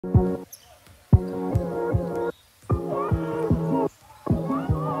In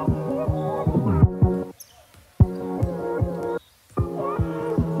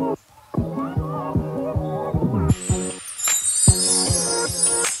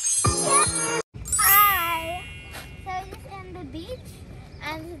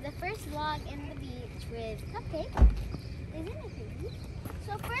the beach with Cupcake, isn't it baby?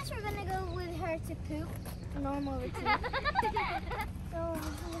 So first we're gonna go with her to poop, normal routine. So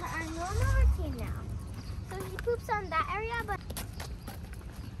our normal routine now. So she poops on that area, but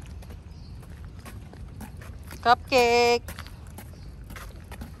Cupcake.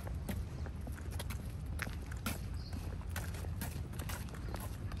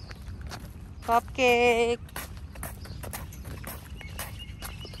 Cupcake.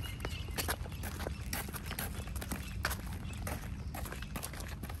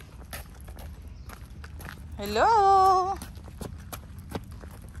 Hello.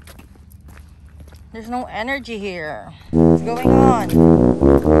 There's no energy here. What's going on?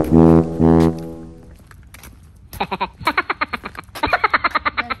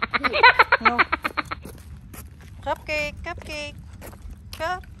 No. Cupcake, cupcake,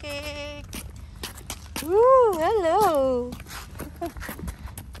 cupcake. Woo, hello.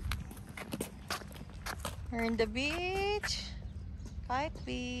 We're in the beach. Kite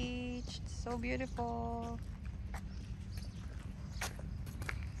beach. It's so beautiful.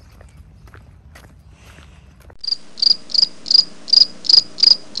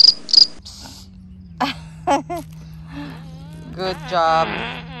 Good job.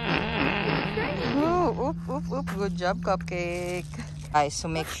 Ooh, oop, oop, oop. Good job, Cupcake. Guys, so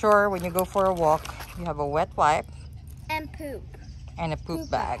make sure when you go for a walk, you have a wet wipe and poop. And a poop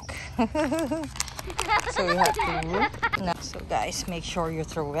bag. So you have to now, so guys, make sure you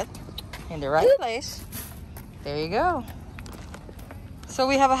throw it in the right place. There you go. So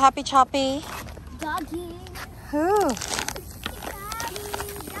we have a happy choppy Doggy. Ooh.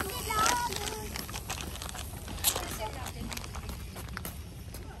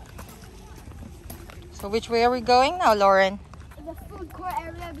 So which way are we going now, Lauren? The food court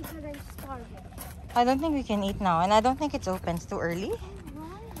area because I'm starving. I don't think we can eat now, and I don't think it's open. It's too early.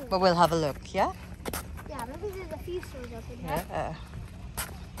 Why? But we'll have a look, yeah? Yeah, maybe there's a few stores open there. Yeah.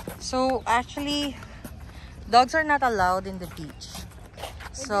 So actually, dogs are not allowed in the beach.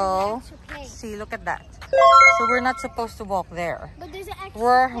 So, okay. see, look at that. So we're not supposed to walk there. But there's an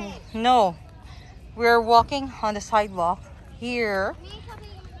extra No, we're walking on the sidewalk here.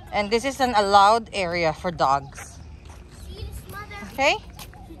 And this is an allowed area for dogs. See this mother? Okay?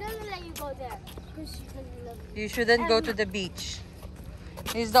 She doesn't let you go there. You shouldn't go to the beach.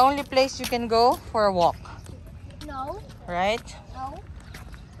 It's the only place you can go for a walk. No. Right? No.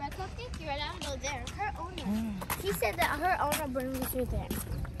 Red Cupcake, you're allowed to go there. Her owner. She said that her owner brings you there.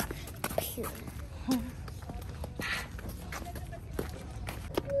 Phew.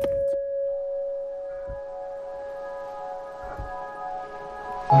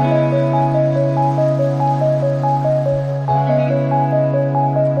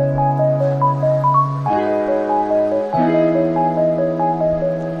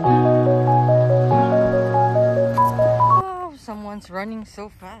 Someone's running so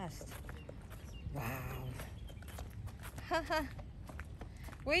fast. Wow.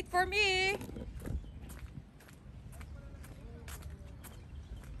 Wait for me.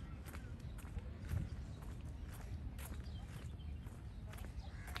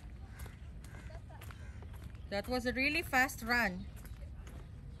 That was a really fast run.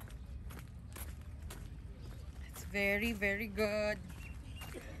 It's very, very good.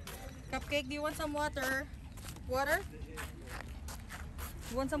 Cupcake, do you want some water? Water?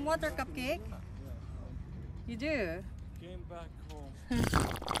 You want some water, Cupcake? You do? Came back home.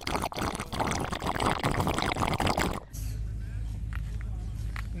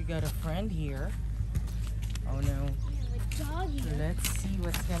 We got a friend here. Oh no. Let's see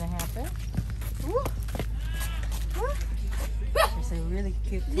what's gonna happen. Ooh. There's a really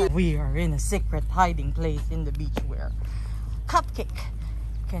cute cat. We are in a secret hiding place in the beach where Cupcake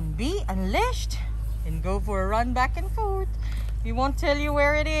can be unleashed and go for a run back and forth. We won't tell you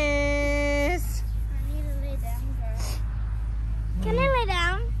where it is. I need to lay down, girl. Can I lay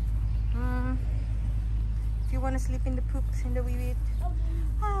down? If you want to sleep in the poops in the wee wee.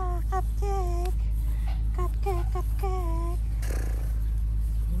 Ah, Cupcake. Cupcake, Cupcake.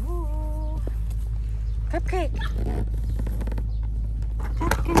 Ooh. Cupcake.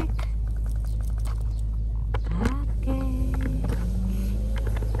 Cupcake.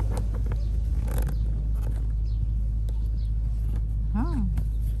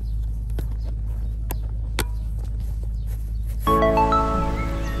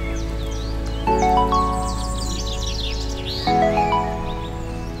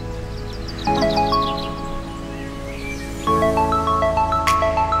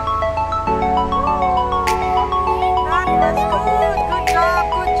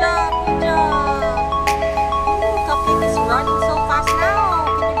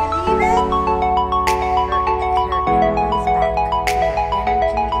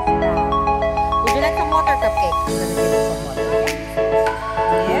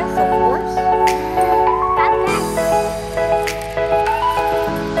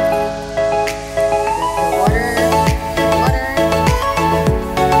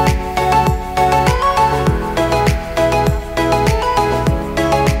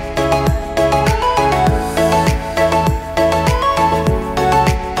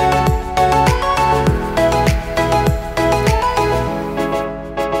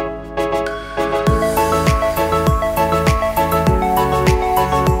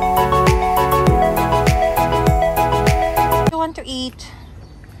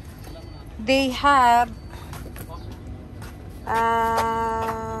 they have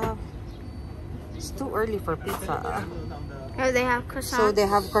it's too early for pizza. Oh, they have croissants. So they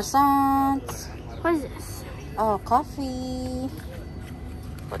have croissants. What is this? Oh, coffee.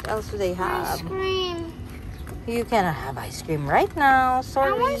 What else do they have? Ice cream. You cannot have ice cream right now.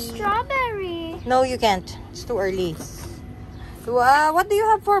 Sorry. I want strawberry. No, you can't. It's too early. What do you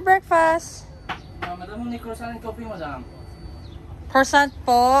have for breakfast? Madam, may croissant and coffee, madam. Croissant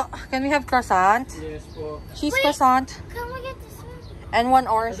po. Can we have croissant? Yes po. Cheese croissant. Can we get this one? And one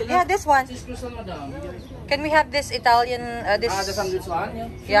orange. Yeah, this one. Cheese croissant, madam. Can we have this Italian, The sandwich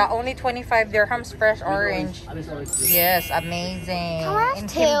one? yeah, only 25 dirhams, fresh orange. Sorry. Yes, amazing. Can I have In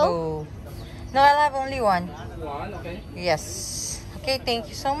two? Kimbo. No, I'll have only one. One, okay. Yes. Okay, thank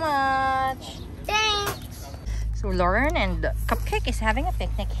you so much. Thanks. So Lauren and Cupcake is having a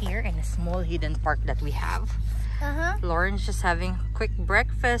picnic here in a small hidden park that we have. Lauren's just having quick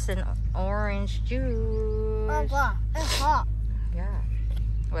breakfast and orange juice. Oh wow, it's hot. Yeah.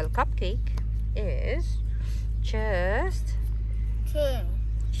 Well, Cupcake is just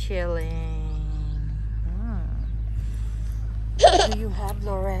chilling. Do you have,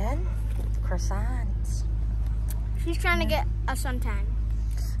 Lauren? Croissants. She's trying to get a suntan.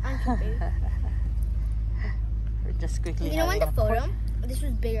 We're just quickly. You know, in the having a photo, this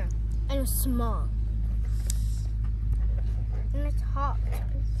was bigger and it was small. And it's hot.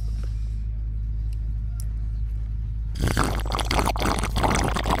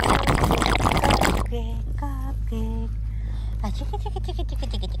 Cupcake.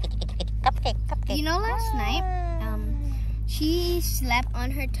 Cupcake. You know, last night, she slept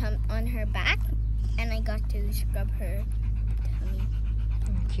on her back, and I got to scrub her tummy.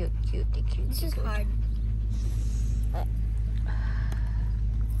 Cute. This is hard.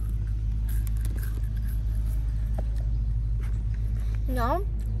 No,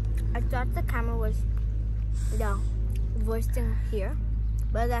 I thought the camera was voiced in here,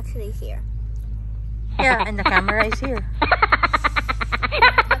 but it's actually here. Yeah, and the camera is here.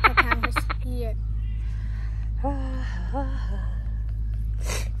 The camera's here.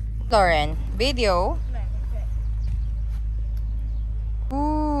 Lauren, video.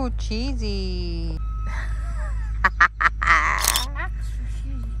 Ooh, cheesy. Extra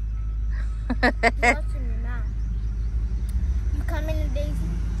cheesy. What's in your mouth? You come in a daisy,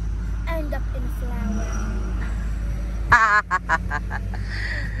 end up in a flower.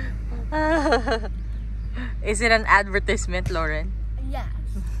 Is it an advertisement, Lauren? Yes.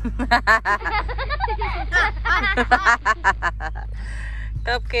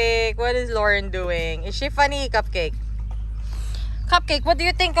 Cupcake, what is Lauren doing? Is she funny, Cupcake? Cupcake, what do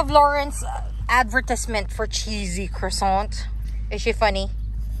you think of Lauren's advertisement for cheesy croissant? Is she funny?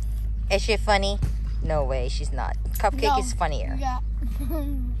 Is she funny? No way, she's not. Cupcake is funnier. Yeah.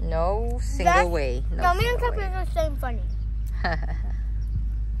 No single way. No, me and Cupcake are the same funny.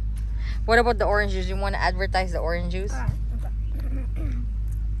 What about the orange juice? You want to advertise the orange juice?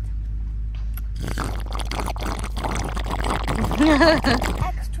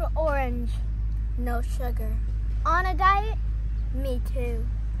 Extra orange, no sugar. On a diet? Me too.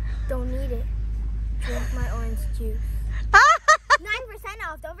 Don't need it. Drink my orange juice. 9%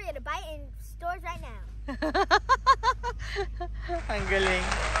 off. Don't forget to buy it in stores right now. Ang galing.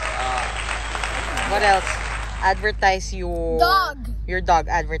 What else? Advertise your Dog. Your dog.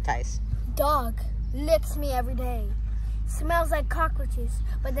 Advertise. Dog licks me every day. Smells like cockroaches,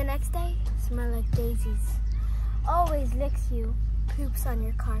 but the next day, smell like daisies. Always licks you. Poops on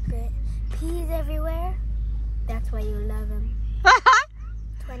your carpet. Pees everywhere. That's why you love him.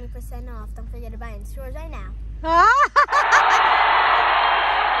 20% off. Don't forget to buy in stores right now. Oh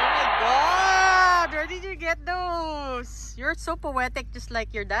my God! Where did you get those? You're so poetic, just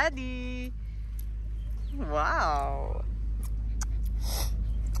like your daddy. Wow.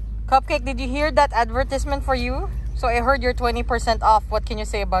 Cupcake, did you hear that advertisement for you? So I heard you're 20% off. What can you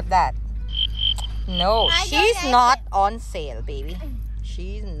say about that? No, she's not on sale, baby.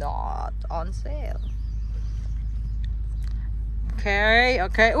 She's not on sale. Okay.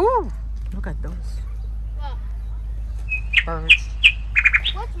 Ooh, look at those birds.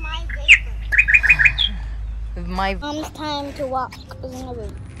 What's my vapor? My Mom's time to walk is in the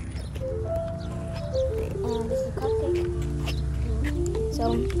room. And this is Cupcake.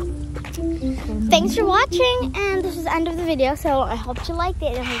 So, thanks for watching, and this is the end of the video. So I hope you liked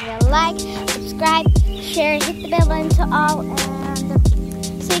it. Don't forget to like, subscribe, share, hit the bell button to all,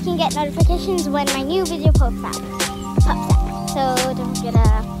 and so you can get notifications when my new video pops out. So don't forget to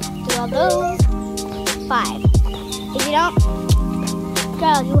do all those 5. If you don't,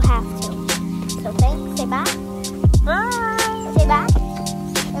 girl, you have to. So thanks. Say bye. bye. Say bye.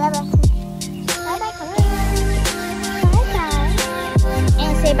 Say bye.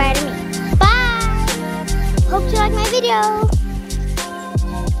 say bye to me. Bye! Hope you like my video.